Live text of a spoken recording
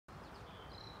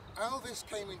Alvis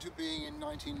came into being in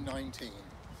 1919,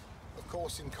 of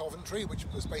course in Coventry, which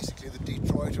was basically the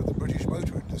Detroit of the British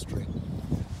motor industry.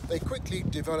 They quickly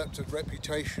developed a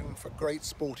reputation for great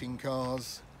sporting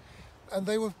cars, and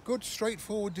they were good,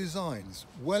 straightforward designs,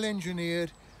 well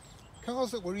engineered, cars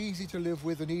that were easy to live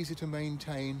with and easy to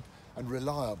maintain and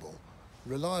reliable.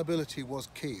 Reliability was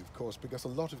key, of course, because a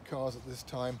lot of cars at this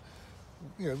time,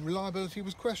 reliability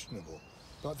was questionable.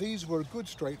 But these were a good,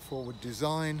 straightforward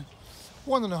design,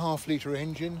 1.5 litre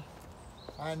engine,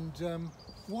 and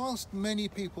whilst many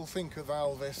people think of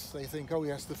Alvis, they think, oh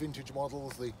yes, the vintage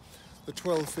models, the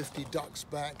 1250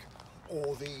 Ducksback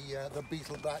or the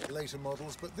Beetleback later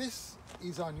models, but this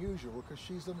is unusual because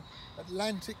she's an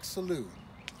Atlantic Saloon,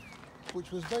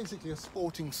 which was basically a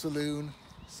sporting saloon,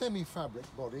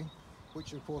 semi-fabric body,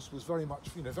 which of course was very much,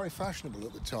 very fashionable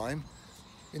at the time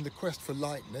in the quest for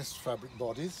lightness, fabric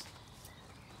bodies.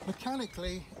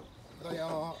 Mechanically, they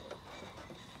are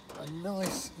a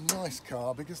nice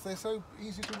car because they're so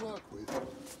easy to work with.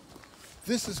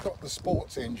 This has got the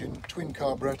sports engine, twin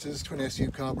carburetors, twin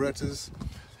SU carburetors,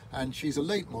 and she's a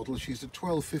late model. She's a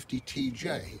 1250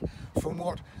 TJ from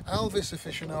what Alvis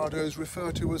aficionados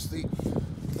refer to as the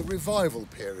revival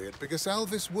period, because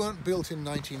Alvis weren't built in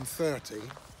 1930.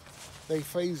 They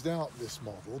phased out this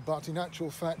model, but in actual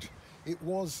fact it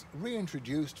was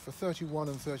reintroduced for 31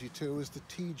 and 32 as the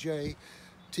TJ,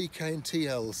 TK and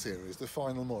TL series, the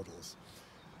final models.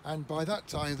 And by that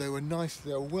time they were nice,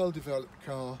 they were a well-developed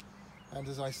car, and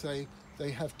as I say,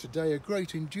 they have today a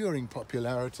great enduring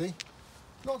popularity.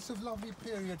 Lots of lovely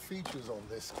period features on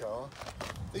this car.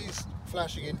 These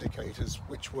flashing indicators,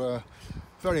 which were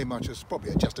very much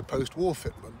probably just a post-war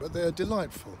fitment, but they're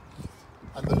delightful.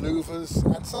 And the louvers,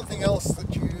 and something else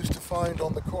that you used to find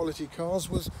on the quality cars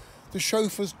was the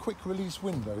chauffeur's quick release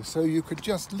window, so you could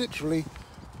just literally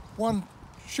one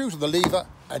shoot of the lever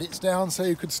and it's down, so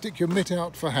you could stick your mitt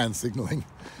out for hand signalling.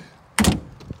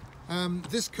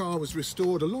 This car was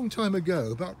restored a long time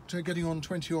ago, about getting on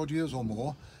 20 odd years or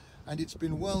more, and it's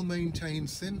been well maintained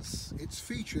since. It's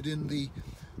featured in the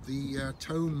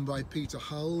tome by Peter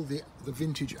Hull, the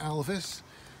Vintage Alvis,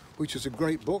 which is a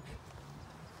great book.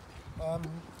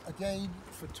 Again,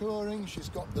 for touring, she's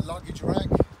got the luggage rack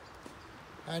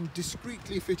and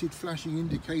discreetly fitted flashing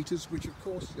indicators, which of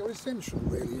course are essential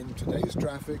really in today's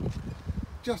traffic.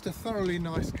 Just a thoroughly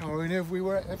nice car in every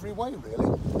way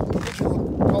really.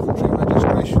 Original Coventry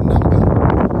registration number,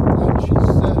 and she's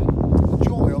a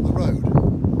joy on the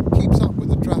road. Keeps up with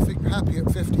the traffic, happy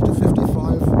at 50 to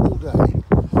 55 all day.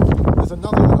 There's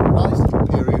another nice little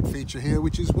period feature here,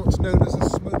 which is what's known as a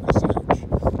smoker's hatch.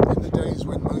 In the days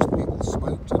when most people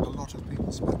smoked, and a lot of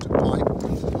people smoked a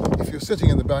pipe, if you're sitting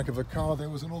in the back of a car, there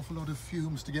was an awful lot of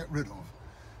fumes to get rid of.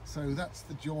 So that's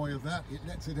the joy of that. It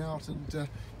lets it out and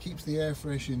keeps the air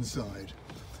fresh inside.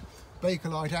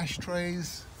 Bakelite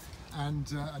ashtrays,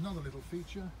 and another little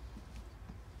feature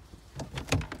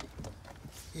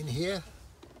in here,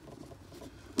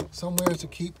 somewhere to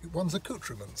keep one's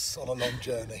accoutrements on a long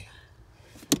journey.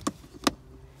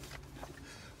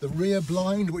 The rear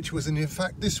blind, which was in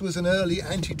fact, this was an early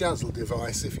anti-dazzle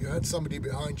device. If you had somebody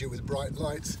behind you with bright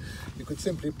lights, you could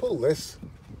simply pull this,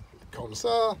 comme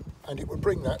ça, and it would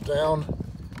bring that down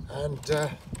and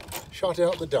shut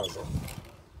out the dazzle.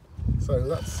 So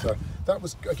that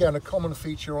was again a common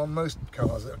feature on most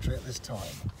cars actually at this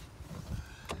time.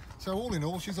 So all in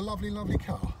all, she's a lovely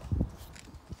car.